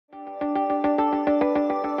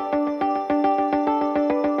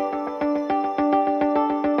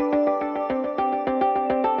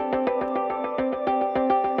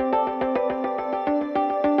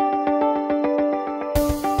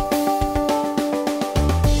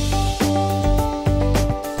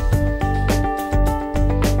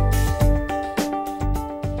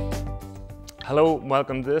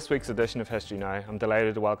welcome to this week's edition of History Now. I'm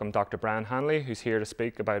delighted to welcome Dr. Brian Hanley, who's here to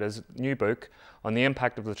speak about his new book on the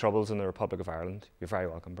impact of the Troubles in the Republic of Ireland. You're very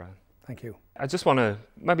welcome, Brian. Thank you. I just want to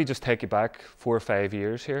maybe just take you back 4 or 5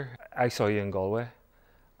 years here. I saw you in Galway,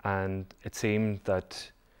 and it seemed that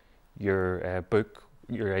your book,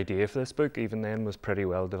 your idea for this book, even then was pretty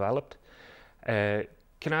well developed. Can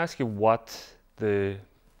I ask you what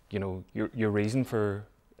your reason for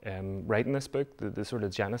writing this book, the sort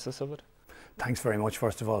of genesis of it? Thanks very much,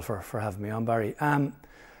 first of all, for having me on, Barry.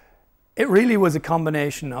 It really was a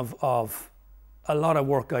combination of a lot of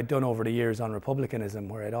work I'd done over the years on republicanism,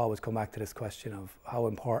 where I'd always come back to this question of how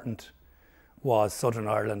important was Southern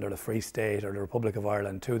Ireland or the Free State or the Republic of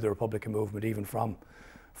Ireland to the Republican movement, even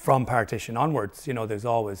from partition onwards. You know, there's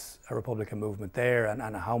always a Republican movement there,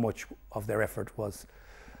 and how much of their effort was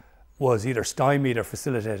either stymied or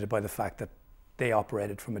facilitated by the fact that they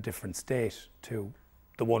operated from a different state to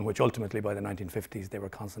the one which ultimately by the 1950s they were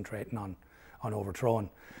concentrating on overthrowing.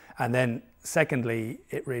 And then secondly,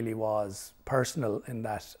 it really was personal in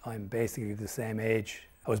that I'm basically the same age.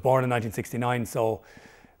 I was born in 1969, so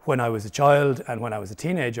when I was a child and when I was a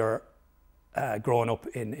teenager, growing up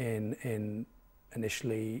in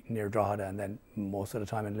initially near Drogheda and then most of the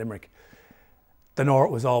time in Limerick, the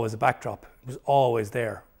North was always a backdrop. It was always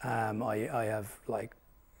there. I have like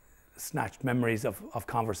snatched memories of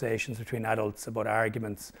conversations between adults about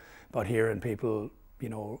arguments, about hearing people, you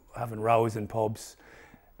know, having rows in pubs,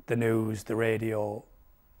 the news, the radio,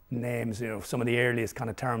 names, you know, some of the earliest kind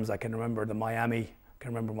of terms I can remember, the Miami. I can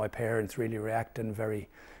remember my parents really reacting very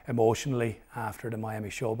emotionally after the Miami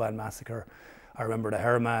Showband massacre. I remember the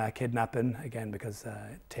Herma kidnapping, again, because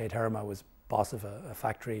Tate Herma was boss of a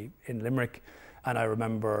factory in Limerick. And I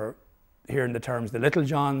remember hearing the terms the Little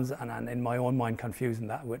Johns, and in my own mind confusing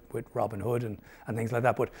that with Robin Hood and things like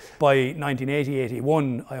that. But by 1980,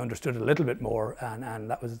 81, I understood a little bit more, and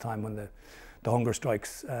that was the time when the hunger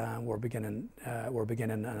strikes were beginning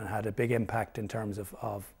and had a big impact in terms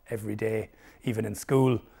of every day, even in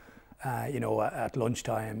school, you know, at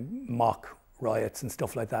lunchtime, mock riots and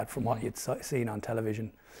stuff like that from what you'd seen on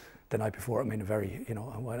television the night before. I mean, very, you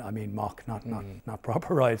know, I mean mock, not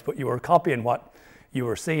proper riots, but you were copying what you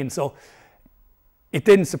were seeing. So it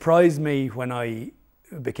didn't surprise me when I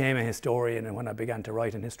became a historian and when I began to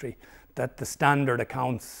write in history that the standard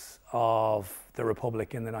accounts of the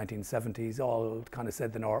Republic in the 1970s all kind of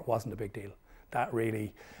said the North wasn't a big deal. That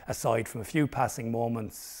really, aside from a few passing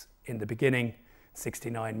moments in the beginning,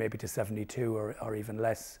 69 maybe to 72 or even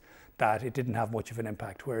less, that it didn't have much of an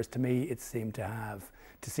impact. Whereas to me, it seemed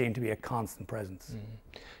to be a constant presence.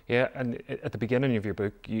 Yeah, and at the beginning of your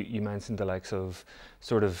book, you mentioned the likes of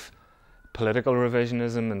sort of political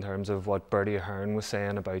revisionism in terms of what Bertie Ahern was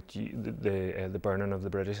saying about the burning of the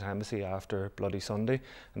British Embassy after Bloody Sunday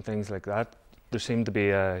and things like that. There seemed to be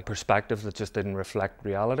a perspective that just didn't reflect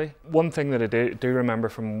reality. One thing that I do remember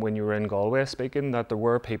from when you were in Galway speaking, that there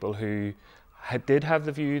were people who did have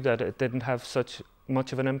the view that it didn't have such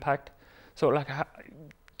much of an impact. So, like, do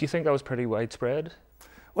you think that was pretty widespread?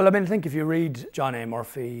 Well, I mean, I think if you read John A.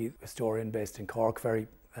 Murphy, historian based in Cork, very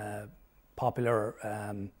popular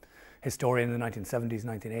historian in the 1970s,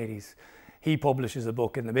 1980s, he publishes a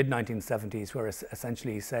book in the mid-1970s where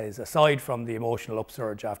essentially he says, aside from the emotional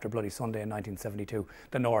upsurge after Bloody Sunday in 1972,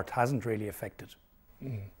 the North hasn't really affected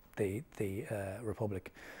the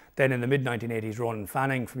Republic. Then in the mid-1980s, Ronan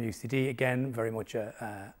Fanning from UCD, again, very much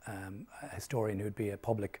a historian who'd be a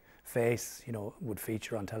public face, you know, would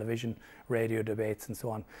feature on television, radio debates and so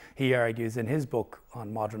on. He argues in his book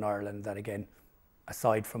on modern Ireland that, again,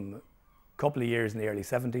 aside from a couple of years in the early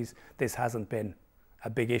 70s, this hasn't been a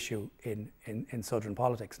big issue in Southern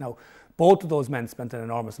politics. Now, both of those men spent an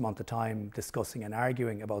enormous amount of time discussing and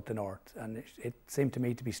arguing about the North, and it seemed to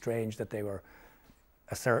me to be strange that they were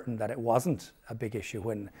asserting that it wasn't a big issue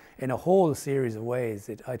when, in a whole series of ways,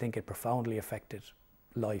 I think it profoundly affected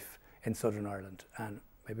life in Southern Ireland. And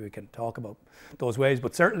maybe we can talk about those ways,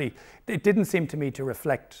 but certainly it didn't seem to me to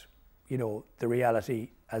reflect, you know, the reality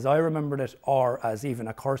as I remembered it, or as even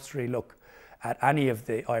a cursory look at any of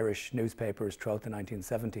the Irish newspapers throughout the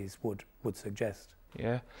 1970s would suggest.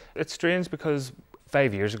 Yeah, it's strange because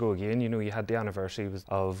 5 years ago again, you know, you had the anniversary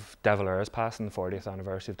of De Valera's passing, the 40th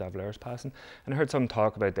anniversary of De Valera's passing, and I heard some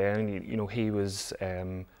talk about then, you know, he was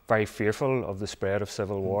very fearful of the spread of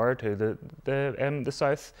civil war to the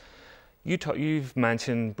south. You've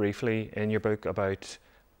mentioned briefly in your book about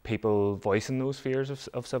people voicing those fears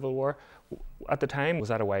of civil war. At the time, was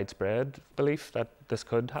that a widespread belief that this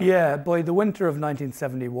could happen? Yeah, by the winter of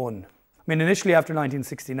 1971. I mean, initially after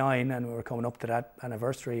 1969, and we were coming up to that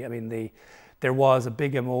anniversary, I mean, there was a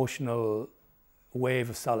big emotional wave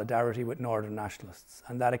of solidarity with Northern nationalists,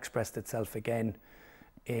 and that expressed itself again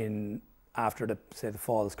in after the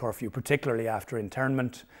Falls curfew, particularly after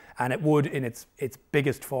internment, and it would in its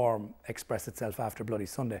biggest form express itself after Bloody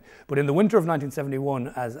Sunday. But in the winter of 1971,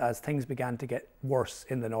 as things began to get worse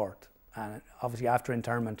in the north, and obviously after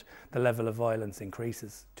internment the level of violence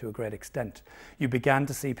increases to a great extent, you began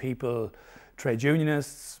to see people, trade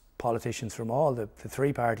unionists, politicians from all the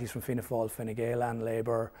three parties, from Fianna Fáil, Fine Gael and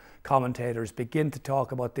Labour, commentators, begin to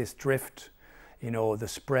talk about this drift, you know, the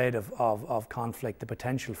spread of conflict, the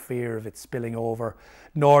potential fear of it spilling over.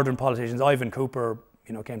 Northern politicians, Ivan Cooper,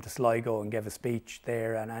 you know, came to Sligo and gave a speech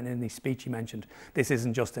there, and in his speech he mentioned, this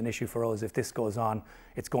isn't just an issue for us, if this goes on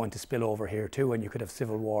it's going to spill over here too, and you could have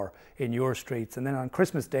civil war in your streets. And then on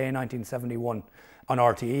Christmas Day 1971 on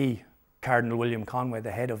RTE, Cardinal William Conway,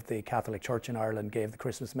 the head of the Catholic Church in Ireland, gave the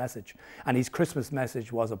Christmas message, and his Christmas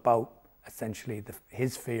message was about essentially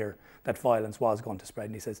his fear that violence was going to spread.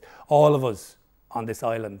 And he says, all of us on this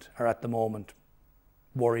island are at the moment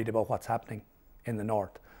worried about what's happening in the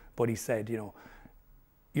north. But he said, you know,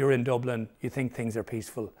 you're in Dublin, you think things are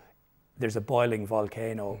peaceful, there's a boiling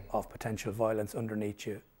volcano of potential violence underneath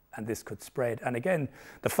you, and this could spread. And again,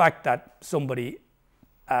 the fact that somebody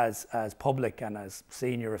as public and as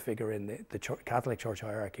senior a figure in the Catholic Church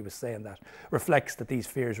hierarchy was saying that reflects that these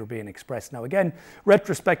fears were being expressed. Now again,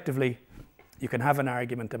 retrospectively, you can have an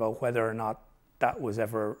argument about whether or not that was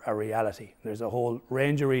ever a reality. There's a whole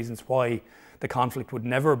range of reasons why the conflict would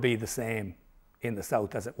never be the same in the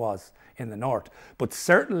south as it was in the north. But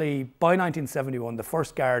certainly by 1971, the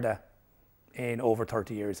first Garda in over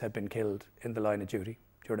 30 years had been killed in the line of duty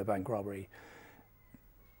during a bank robbery.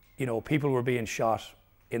 You know, people were being shot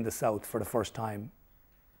in the south for the first time,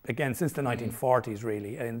 again, since the 1940s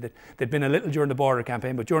really. And there'd been a little during the border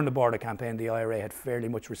campaign, but during the border campaign, the IRA had fairly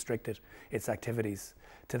much restricted its activities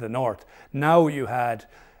to the north. Now you had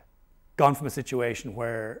gone from a situation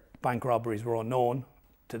where bank robberies were unknown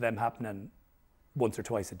to them happening once or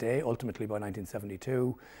twice a day, ultimately by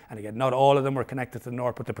 1972. And again, not all of them were connected to the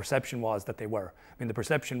north, but the perception was that they were. I mean, the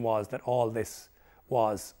perception was that all this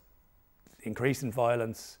was increasing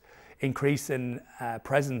violence, increasing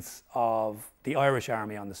presence of the Irish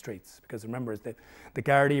army on the streets. Because remember, the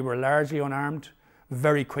Gardaí were largely unarmed.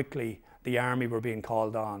 Very quickly, the army were being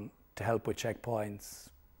called on to help with checkpoints,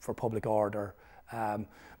 for public order.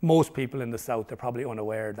 Most people in the south are probably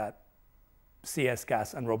unaware that CS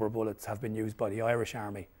gas and rubber bullets have been used by the Irish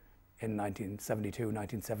army in 1972,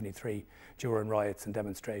 1973 during riots and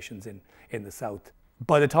demonstrations in the south.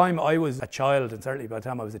 By the time I was a child, and certainly by the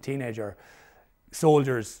time I was a teenager,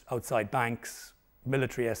 soldiers outside banks,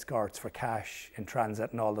 military escorts for cash in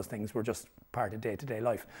transit and all those things were just part of day-to-day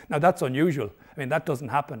life. Now that's unusual. I mean, that doesn't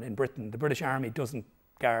happen in Britain. The British Army doesn't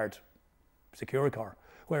guard Securicor,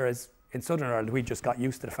 whereas in Southern Ireland we just got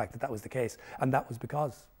used to the fact that that was the case, and that was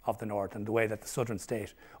because of the north and the way that the southern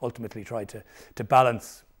state ultimately tried to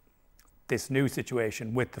balance this new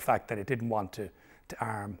situation with the fact that it didn't want to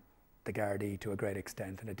arm the Gardaí to a great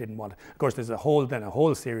extent, and it didn't want of course there's a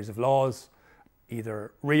whole series of laws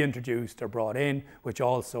either reintroduced or brought in, which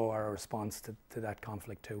also are a response to that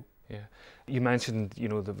conflict too. Yeah, you mentioned, you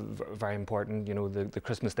know, the very important, you know, the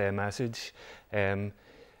Christmas Day message. In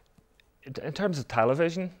terms of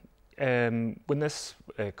television, when this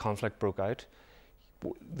conflict broke out,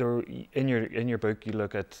 there in your book you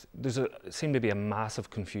look at seemed to be a massive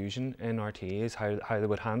confusion in RTE as how they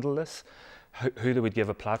would handle this, who they would give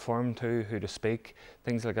a platform to, who to speak,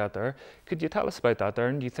 things like that there. Could you tell us about that there?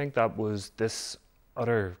 And do you think that was this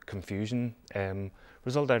utter confusion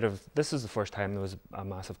result out of, this is the first time there was a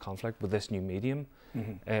massive conflict with this new medium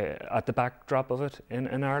at the backdrop of it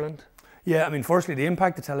in Ireland? Yeah, I mean, firstly, the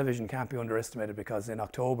impact of television can't be underestimated, because in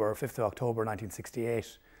October, 5th of October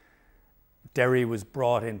 1968, Derry was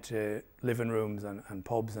brought into living rooms and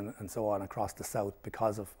pubs and so on across the south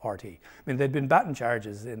because of RTE. I mean, there'd been baton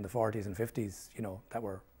charges in the 40s and 50s, you know, that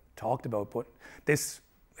were talked about, but this,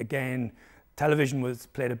 again, television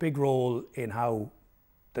played a big role in how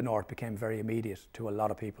the north became very immediate to a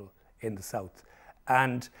lot of people in the south.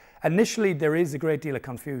 And initially there is a great deal of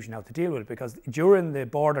confusion how to deal with it, because during the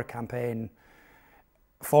border campaign,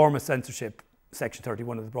 form of censorship, Section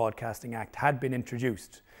 31 of the Broadcasting Act, had been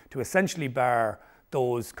introduced to essentially bar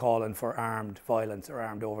those calling for armed violence or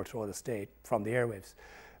armed overthrow of the state from the airwaves.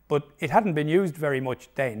 But it hadn't been used very much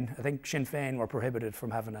then. I think Sinn Féin were prohibited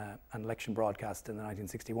from having an election broadcast in the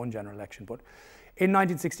 1961 general election. But in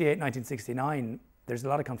 1968, 1969, there's a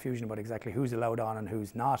lot of confusion about exactly who's allowed on and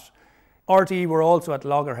who's not. RTE were also at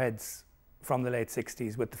loggerheads from the late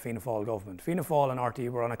 60s with the Fianna Fáil government. Fianna Fáil and RTE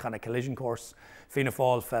were on a kind of collision course. Fianna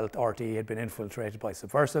Fáil felt RTE had been infiltrated by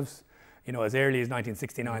subversives. You know, as early as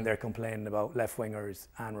 1969, they're complaining about left-wingers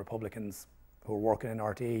and Republicans who are working in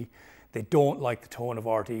RTE. They don't like the tone of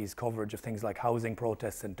RTE's coverage of things like housing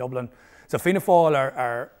protests in Dublin. So Fianna Fáil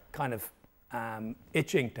are kind of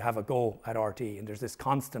itching to have a go at RTE, and there's this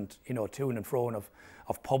constant, you know, to and fro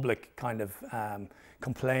of public kind of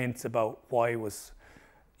complaints about why was,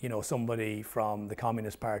 you know, somebody from the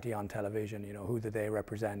Communist Party on television, you know, who do they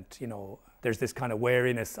represent, you know. There's this kind of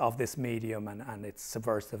wariness of this medium and its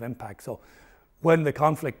subversive impact. So when the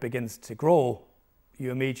conflict begins to grow, you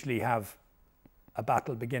immediately have a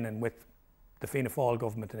battle beginning with the Fianna Fáil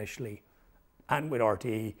government initially and with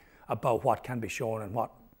RTE about what can be shown and what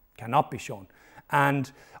cannot be shown.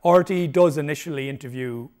 And RTE does initially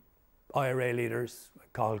interview IRA leaders,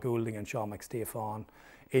 Cathal Goulding and Sean McSteofan.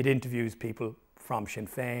 It interviews people from Sinn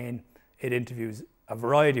Féin. It interviews a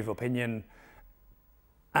variety of opinion.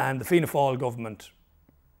 And the Fianna Fáil government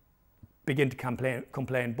begin to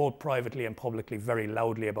complain both privately and publicly very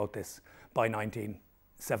loudly about this by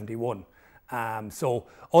 1971. So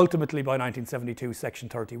ultimately by 1972, Section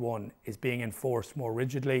 31 is being enforced more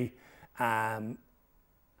rigidly. And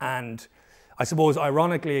I suppose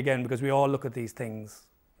ironically again, because we all look at these things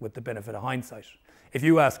with the benefit of hindsight, if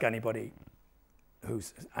you ask anybody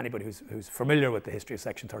who's familiar with the history of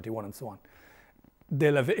Section 31 and so on,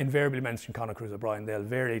 they'll have invariably mentioned Conor Cruise O'Brien. They'll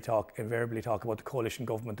invariably talk about the coalition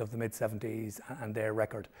government of the mid-70s and their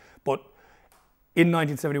record. But in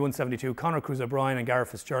 1971-72, Conor Cruise O'Brien and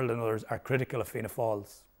Gareth Fitzgerald and others are critical of Fianna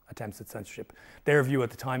Fáil's attempts at censorship. Their view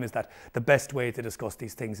at the time is that the best way to discuss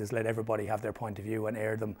these things is let everybody have their point of view and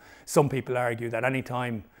air them. Some people argue that any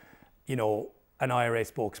time, you know, an IRA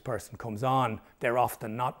spokesperson comes on, they're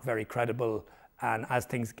often not very credible, and as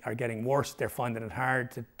things are getting worse, they're finding it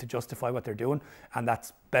hard to justify what they're doing, and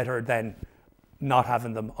that's better than not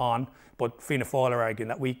having them on. But Fianna Fáil are arguing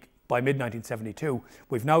that by mid-1972,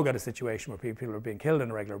 we've now got a situation where people are being killed on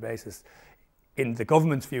a regular basis. In the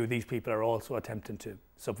government's view, these people are also attempting to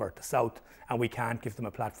subvert the South, and we can't give them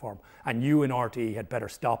a platform. And you in RTE had better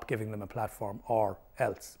stop giving them a platform or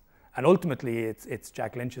else. And ultimately, it's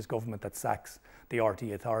Jack Lynch's government that sacks the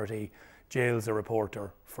RTE authority, jails a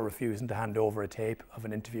reporter for refusing to hand over a tape of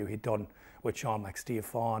an interview he'd done with Sean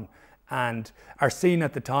McSteofan, and are seen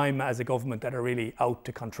at the time as a government that are really out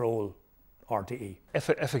to control RTE. If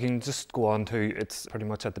I can just go on to, it's pretty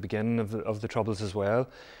much at the beginning of the Troubles as well,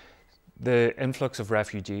 the influx of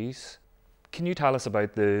refugees. Can you tell us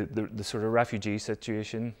about the sort of refugee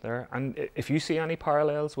situation there, and if you see any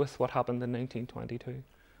parallels with what happened in 1922?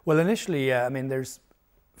 Well, initially, I mean,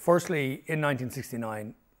 firstly, in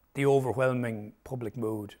 1969, the overwhelming public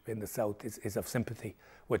mood in the South is of sympathy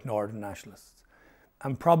with Northern nationalists.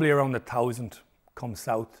 And probably around 1,000 come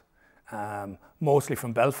south, mostly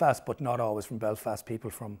from Belfast, but not always from Belfast. People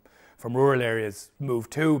from rural areas move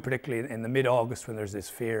too, particularly in the mid-August when there's this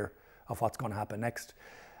fear of what's going to happen next.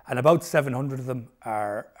 And about 700 of them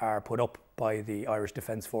are put up by the Irish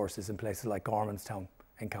Defence Forces in places like Gormanstown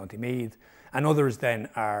in County Meath. And others then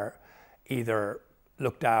are either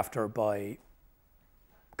looked after by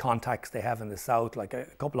contacts they have in the South, like a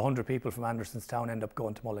couple of hundred people from Andersonstown end up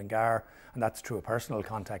going to Mullingar, and that's through a personal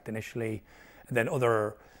contact initially. And then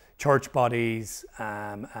other church bodies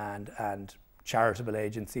and charitable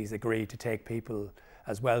agencies agree to take people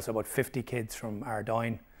as well. So about 50 kids from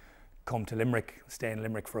Ardoyne come to Limerick, stay in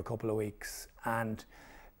Limerick for a couple of weeks. And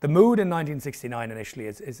the mood in 1969 initially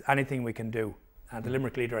is anything we can do. And the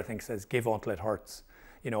Limerick leader, I think, says, give until it hurts.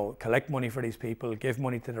 You know, collect money for these people, give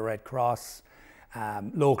money to the Red Cross,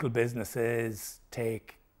 local businesses,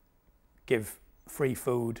 give free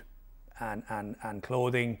food and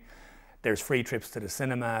clothing. There's free trips to the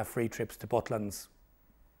cinema, free trips to Butlin's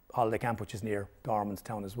holiday camp, which is near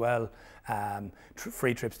Gormanstown as well,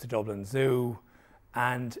 free trips to Dublin Zoo.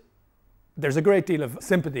 And there's a great deal of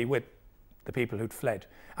sympathy with the people who'd fled.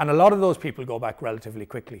 And a lot of those people go back relatively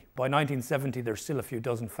quickly. By 1970, there's still a few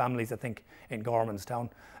dozen families, I think, in Gormanstown.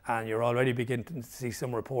 And you're already beginning to see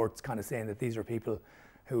some reports kind of saying that these are people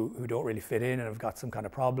who don't really fit in and have got some kind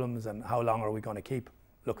of problems, and how long are we going to keep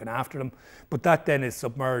looking after them? But that then is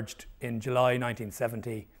submerged in July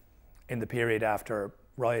 1970, in the period after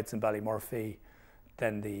riots in Ballymurphy,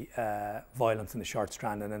 then the violence in the Short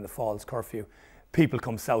Strand, and then the Falls curfew. People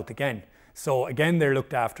come south again. So again, they're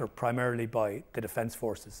looked after primarily by the Defence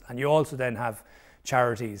Forces. And you also then have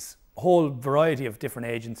charities, a whole variety of different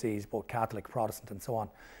agencies, both Catholic, Protestant and so on,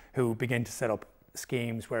 who begin to set up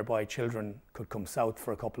schemes whereby children could come south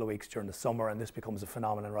for a couple of weeks during the summer, and this becomes a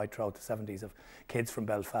phenomenon right throughout the 70s of kids from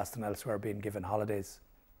Belfast and elsewhere being given holidays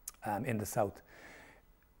in the south.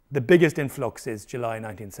 The biggest influx is July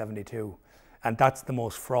 1972, and that's the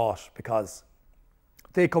most fraught because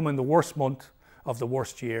They come in the worst month of the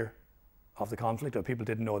worst year of the conflict, or people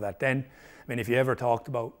didn't know that then. I mean, if you ever talked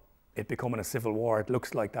about it becoming a civil war, it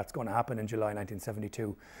looks like that's going to happen in July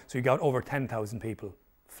 1972. So you got over 10,000 people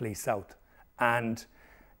flee south. And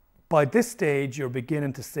by this stage, you're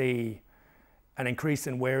beginning to see an increase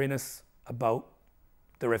in wariness about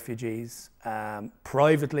the refugees.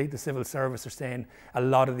 Privately, the civil service are saying a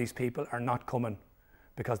lot of these people are not coming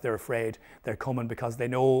because they're afraid. They're coming because they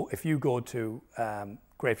know if you go to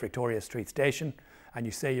Great Victoria Street Station and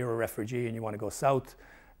you say you're a refugee and you want to go south,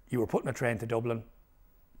 you were put in a train to Dublin,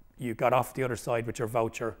 you got off the other side with your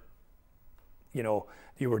voucher, you know,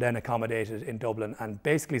 you were then accommodated in Dublin. And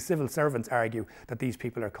basically civil servants argue that these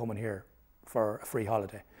people are coming here for a free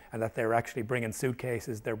holiday, and that they're actually bringing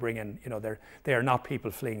suitcases, they're bringing, you know, they are not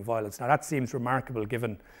people fleeing violence. Now that seems remarkable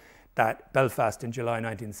given that Belfast in July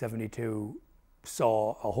 1972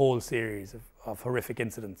 saw a whole series of horrific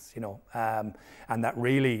incidents, you know, and that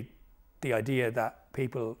really the idea that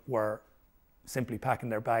people were simply packing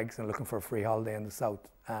their bags and looking for a free holiday in the south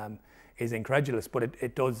is incredulous, but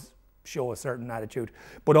it does show a certain attitude.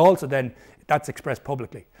 But also then that's expressed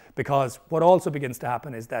publicly, because what also begins to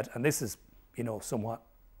happen is that, and this is, you know, somewhat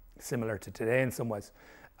similar to today in some ways,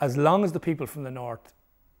 as long as the people from the north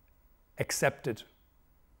accepted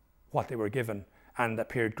what they were given and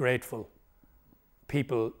appeared grateful,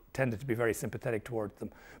 people tended to be very sympathetic towards them.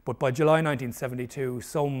 But by July 1972,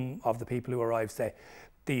 some of the people who arrived say,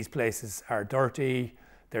 these places are dirty,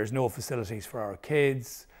 there's no facilities for our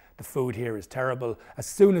kids, the food here is terrible. As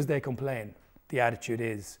soon as they complain, the attitude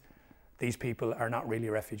is, these people are not really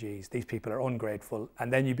refugees, these people are ungrateful.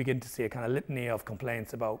 And then you begin to see a kind of litany of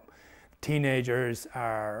complaints about teenagers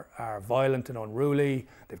are violent and unruly,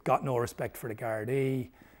 they've got no respect for the Gardaí,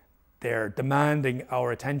 they're demanding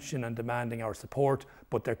our attention and demanding our support,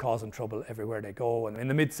 but they're causing trouble everywhere they go. And in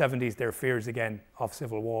the mid-70s, there are fears again of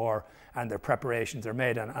civil war, and their preparations are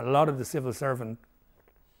made. And a lot of the civil servant,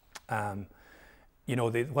 you know,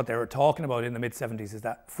 what they were talking about in the mid-70s is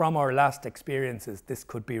that from our last experiences, this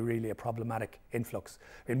could be really a problematic influx.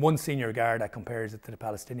 In one senior Garda compares it to the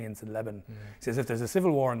Palestinians in Lebanon. He says if there's a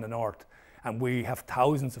civil war in the north and we have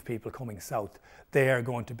thousands of people coming south, they are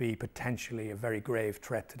going to be potentially a very grave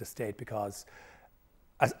threat to the state, because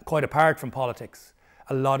quite apart from politics,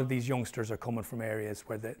 a lot of these youngsters are coming from areas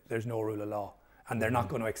where there's no rule of law, and they're not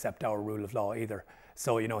going to accept our rule of law either.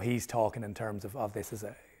 So, you know, he's talking in terms of this as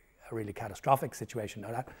a really catastrophic situation.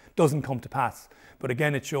 Now that doesn't come to pass, but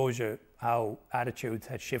again it shows you how attitudes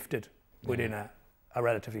had shifted within a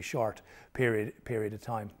relatively short period of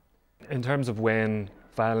time. In terms of when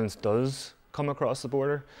violence does come across the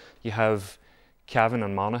border, you have Cavan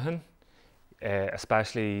and Monaghan,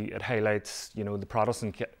 especially it highlights, you know, the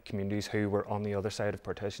Protestant communities who were on the other side of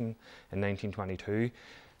partition in 1922.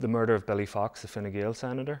 The murder of Billy Fox, the Fine Gael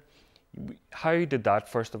senator. How did that,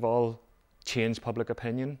 first of all, change public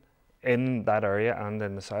opinion in that area and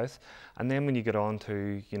in the south? And then when you get on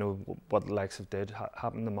to, you know, what the likes of did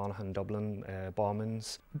happen, the Monaghan, Dublin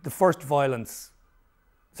bombings. The first violence,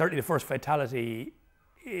 certainly the first fatality,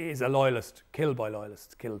 is a loyalist killed by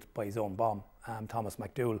loyalists, killed by his own bomb. Thomas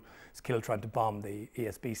MacDougall was killed trying to bomb the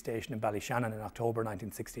ESB station in Ballyshannon in October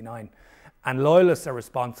 1969. And loyalists are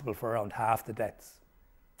responsible for around half the deaths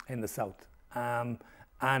in the south.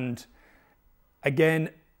 And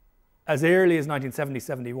again, as early as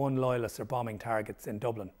 1970-71, loyalists are bombing targets in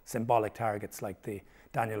Dublin, symbolic targets like the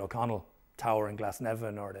Daniel O'Connell Tower in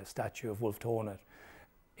Glasnevin or the statue of Wolfe Tone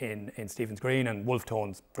in Stephen's Green, and Wolfe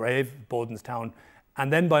Tone's grave, Bodenstown.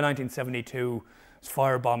 And then by 1972,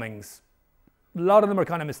 fire bombings. A lot of them are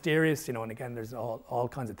kind of mysterious, you know, and again, there's all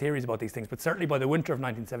kinds of theories about these things, but certainly by the winter of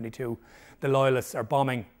 1972, the loyalists are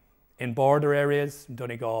bombing in border areas, in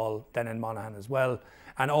Donegal, then in Monaghan as well,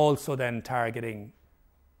 and also then targeting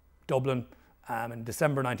Dublin. In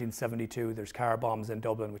December 1972, there's car bombs in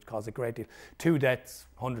Dublin, which caused a great deal. 2 deaths,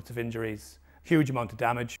 hundreds of injuries, huge amount of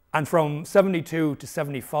damage. And from 72 to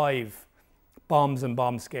 75, bombs and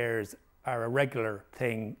bomb scares are a regular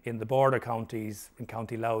thing in the border counties, in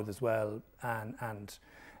County Louth as well, and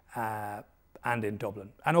in Dublin,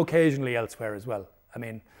 and occasionally elsewhere as well. I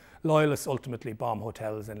mean, loyalists ultimately bomb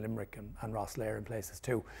hotels in Limerick and Rosslare and places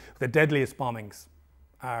too. The deadliest bombings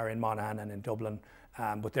are in Monaghan and in Dublin,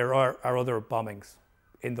 but there are other bombings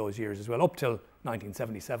in those years as well, up till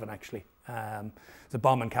 1977 actually. There's a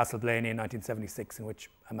bomb in Castleblaney in 1976 in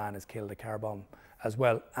which a man is killed, a car bomb as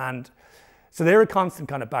well. And so they're a constant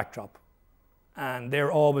kind of backdrop. And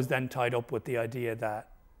they're always then tied up with the idea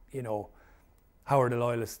that, you know, how are the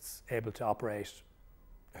loyalists able to operate?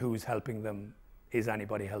 Who's helping them? Is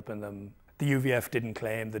anybody helping them? The UVF didn't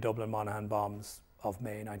claim the Dublin Monaghan bombs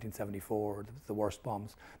May 1974, the worst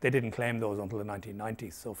bombs. They didn't claim those until the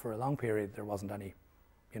 1990s. So for a long period, there wasn't any,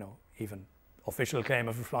 even official claim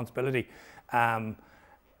of responsibility. And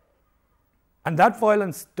that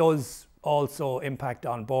violence does also impact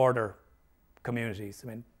on border communities. I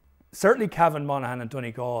mean, certainly Cavan, Monaghan and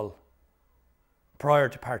Donegal, prior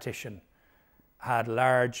to partition, had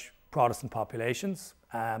large Protestant populations,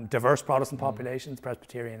 diverse Protestant populations,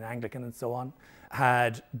 Presbyterian, Anglican and so on,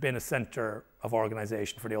 had been a centre of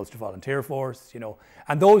organisation for the Ulster Volunteer Force,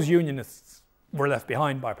 and those unionists were left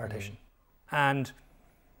behind by partition. And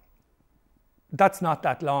that's not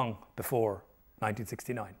that long before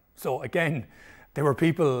 1969. So again, there were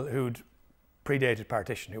people who'd predated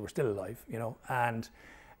partition who were still alive, and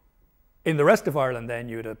in the rest of Ireland then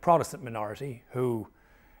you had a Protestant minority who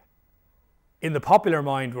in the popular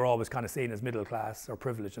mind were always kind of seen as middle class or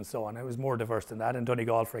privileged and so on. It was more diverse than that. In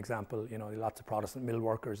Donegal, for example, lots of Protestant mill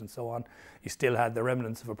workers and so on. You still had the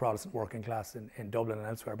remnants of a Protestant working class in Dublin and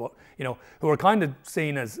elsewhere, but who were kind of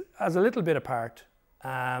seen as a little bit apart.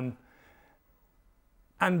 And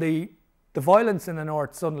the violence in the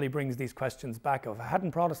north suddenly brings these questions back of,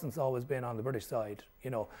 hadn't Protestants always been on the British side?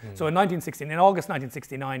 So in August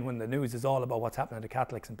 1969, when the news is all about what's happening to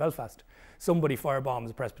Catholics in Belfast, somebody firebombs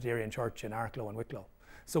a Presbyterian church in Arklow and Wicklow.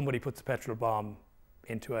 Somebody puts a petrol bomb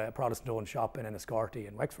into a Protestant-owned shop in Enniscorthy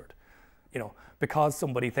in Wexford. Because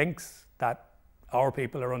somebody thinks that our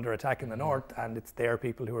people are under attack in the north and it's their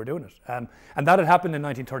people who are doing it. And that had happened in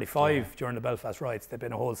 1935 during the Belfast riots. There'd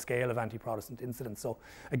been a whole scale of anti-Protestant incidents. So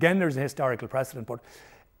again, there's a historical precedent, but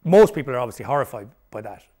most people are obviously horrified by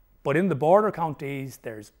that. But in the border counties,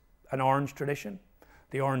 there's an Orange tradition.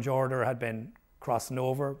 The Orange Order had been crossing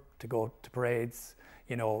over to go to parades,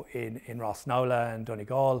 in Rossnowla and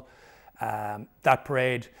Donegal. That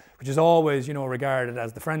parade, which is always, regarded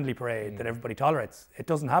as the friendly parade that everybody tolerates. It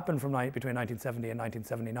doesn't happen between 1970 and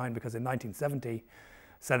 1979, because in 1970,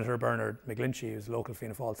 Senator Bernard McGlinchey, who's a local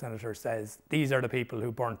Fianna Fáil senator, says, these are the people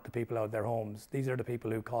who burnt the people out of their homes. These are the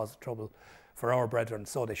people who caused trouble for our brethren,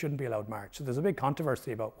 so they shouldn't be allowed march. So there's a big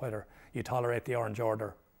controversy about whether you tolerate the Orange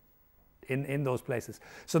Order in those places.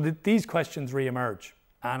 So these questions re-emerge.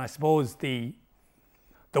 And I suppose the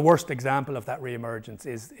worst example of that re-emergence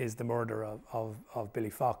is the murder of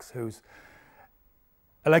Billy Fox, who's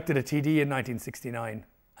elected a TD in 1969,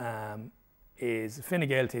 is a Fine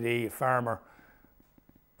Gael TD, a farmer,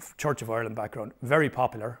 Church of Ireland background, very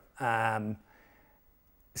popular,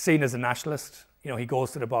 seen as a nationalist. He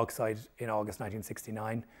goes to the Bogside in August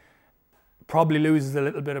 1969, probably loses a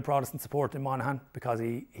little bit of Protestant support in Monaghan because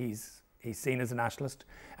he's seen as a nationalist.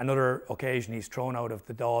 Another occasion, he's thrown out of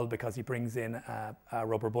the Dáil because he brings in a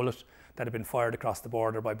rubber bullet that had been fired across the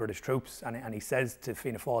border by British troops, and he says to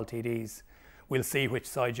Fianna Fáil TDs, we'll see which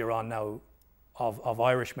side you're on now, of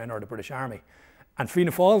Irishmen or the British Army. And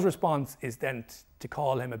Fianna Fáil's response is then to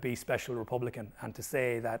call him a B Special Republican and to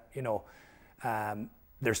say that,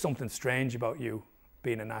 there's something strange about you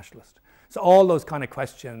being a nationalist. So all those kind of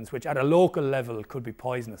questions, which at a local level could be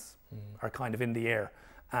poisonous, are kind of in the air.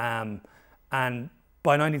 And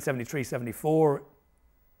by 1973-74,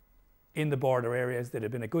 in the border areas, there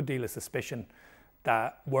had been a good deal of suspicion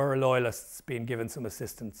that were loyalists being given some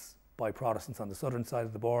assistance by Protestants on the southern side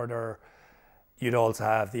of the border. You'd also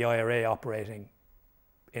have the IRA operating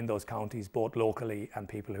in those counties, both locally and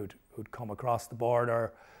people who'd come across the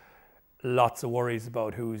border. Lots of worries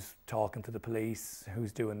about who's talking to the police,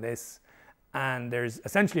 who's doing this. And there's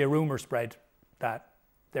essentially a rumour spread that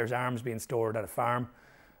there's arms being stored at a farm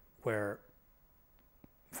where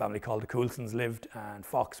a family called the Coulsons lived, and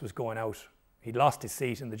Fox was going out. He'd lost his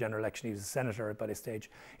seat in the general election. He was a senator by this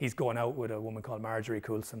stage. He's going out with a woman called Marjorie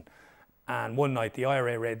Coulson. And one night the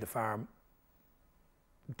IRA raid the farm,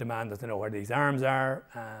 demanded to know where these arms are,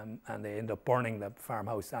 and they end up burning the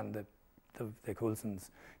farmhouse and the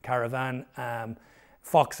Coulsons' caravan.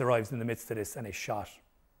 Fox arrives in the midst of this and is shot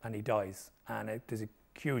and he dies. And there's a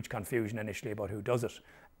huge confusion initially about who does it.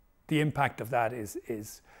 The impact of that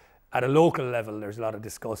is at a local level, there's a lot of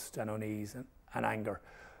disgust and unease and anger.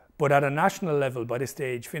 But at a national level, by this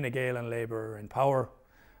stage, Fine Gael and Labour are in power.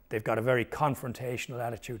 They've got a very confrontational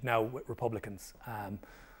attitude now with Republicans.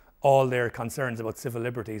 All their concerns about civil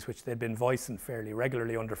liberties, which they've been voicing fairly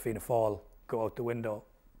regularly under Fianna Fáil, go out the window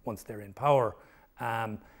once they're in power.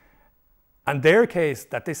 And their case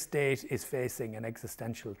that this state is facing an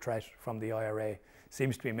existential threat from the IRA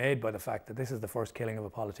seems to be made by the fact that this is the first killing of a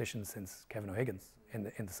politician since Kevin O'Higgins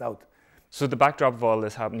in the South. So the backdrop of all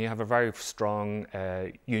this happening, you have a very strong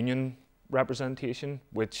union representation,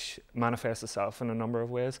 which manifests itself in a number of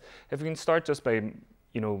ways. If we can start just by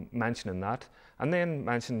mentioning that, and then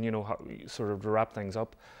mention, how, sort of to wrap things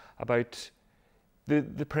up, about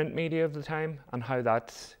the print media of the time and how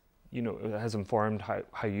that, you know, has informed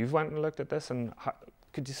how you've went and looked at this, and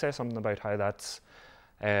could you say something about how that's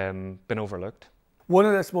been overlooked? One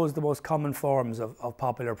of, I suppose, the most common forms of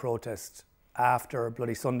popular protest after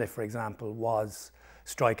Bloody Sunday, for example, was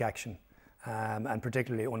strike action, and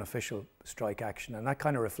particularly unofficial strike action. And that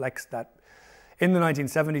kind of reflects that in the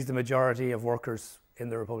 1970s, the majority of workers in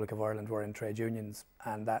the Republic of Ireland were in trade unions,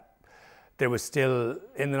 and that there was still,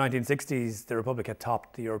 in the 1960s, the Republic had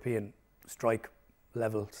topped the European strike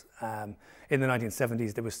levels. In the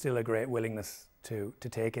 1970s, there was still a great willingness to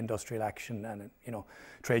take industrial action, and you know,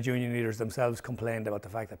 trade union leaders themselves complained about the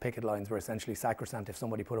fact that picket lines were essentially sacrosanct. If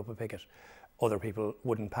somebody put up a picket, other people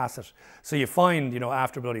wouldn't pass it. So you find, you know,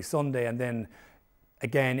 after Bloody Sunday, and then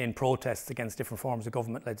again in protests against different forms of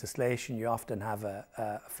government legislation, you often have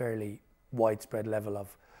a fairly widespread level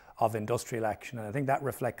of industrial action, and I think that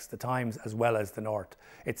reflects the times as well as the North.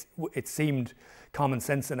 It seemed common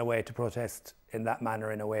sense in a way to protest in that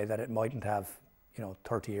manner, in a way that it mightn't have, you know,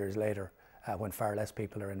 30 years later, when far less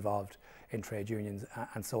people are involved in trade unions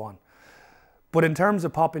and so on. But in terms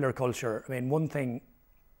of popular culture, I mean, one thing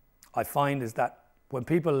I find is that when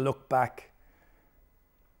people look back,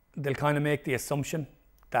 they'll kind of make the assumption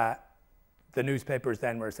that the newspapers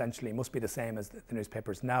then were essentially, must be the same as the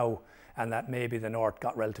newspapers now, and that maybe the North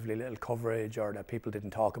got relatively little coverage, or that people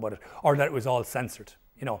didn't talk about it, or that it was all censored,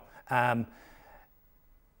 you know.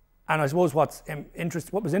 And I suppose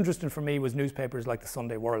what was interesting for me was newspapers like the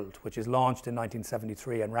Sunday World, which is launched in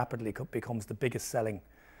 1973 and rapidly becomes the biggest selling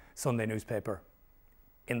Sunday newspaper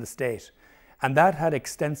in the state. And that had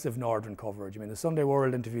extensive Northern coverage. I mean, the Sunday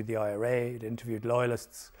World interviewed the IRA, it interviewed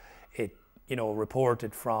loyalists, it, you know,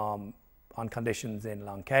 reported on conditions in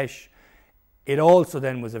Lankesh. It also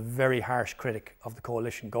then was a very harsh critic of the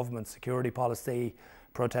coalition government's security policy,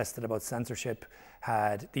 protested about censorship,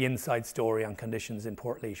 had the inside story on conditions in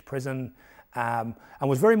Portlaoise prison, and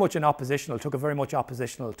was very much took a very much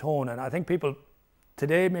oppositional tone. And I think people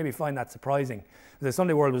today maybe find that surprising. The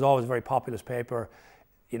Sunday World was always a very populist paper.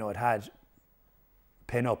 You know, it had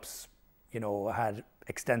pin-ups, you know, had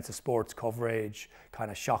extensive sports coverage,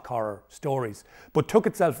 kind of shock horror stories, but took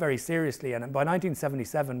itself very seriously, and by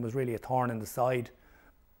 1977 was really a thorn in the side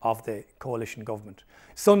of the coalition government.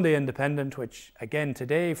 Sunday Independent, which again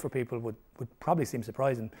today for people would probably seem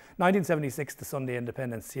surprising. 1976, the Sunday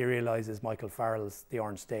Independent serialises Michael Farrell's The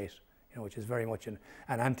Orange State, you know, which is very much an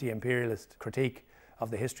anti-imperialist critique of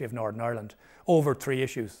the history of Northern Ireland, over 3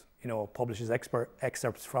 issues, you know, publishes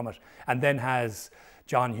excerpts from it, and then has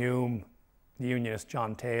John Hume, the unionist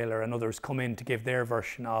John Taylor, and others come in to give their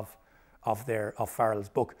version of Farrell's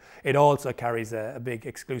book. It also carries a big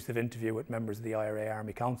exclusive interview with members of the IRA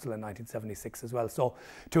Army Council in 1976 as well. So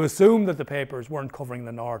to assume that the papers weren't covering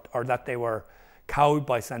the North, or that they were cowed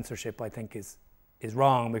by censorship, I think is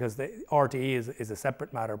wrong, because the RTE is a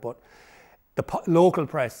separate matter. But the local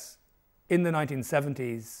press in the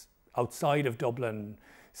 1970s, outside of Dublin,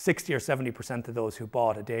 60 or 70% of those who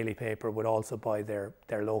bought a daily paper would also buy their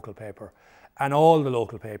local paper. And all the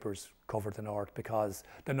local papers covered the North, because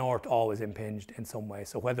the North always impinged in some way.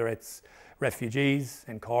 So whether it's refugees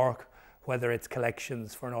in Cork, whether it's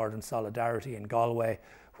collections for Northern Solidarity in Galway,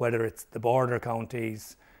 whether it's the border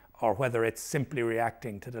counties, or whether it's simply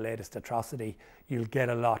reacting to the latest atrocity, you'll get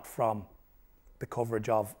a lot from the coverage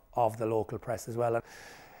of the local press as well.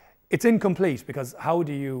 It's incomplete, because how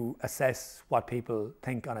do you assess what people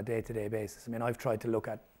think on a day-to-day basis? I mean, I've tried to look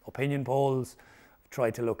at opinion polls, I've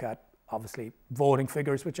tried to look at obviously voting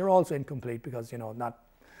figures, which are also incomplete, because, you know,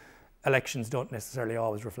 elections don't necessarily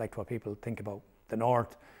always reflect what people think about the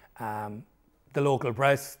North. The local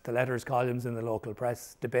press, the letters columns in the local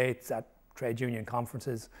press, debates at trade union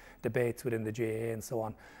conferences, debates within the GAA and so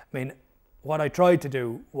on. I mean, what I tried to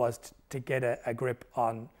do was to get a grip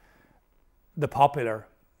on the popular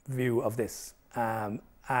view of this, and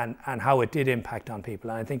how it did impact on people.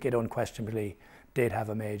 And I think it unquestionably did have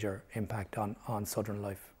a major impact on Southern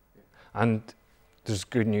life. And there's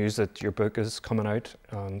good news that your book is coming out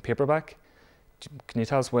on paperback. Can you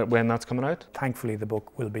tell us when that's coming out? Thankfully, the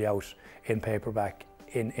book will be out in paperback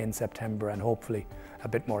in September, and hopefully a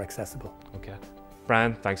bit more accessible. Okay.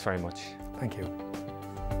 Brian, thanks very much. Thank you.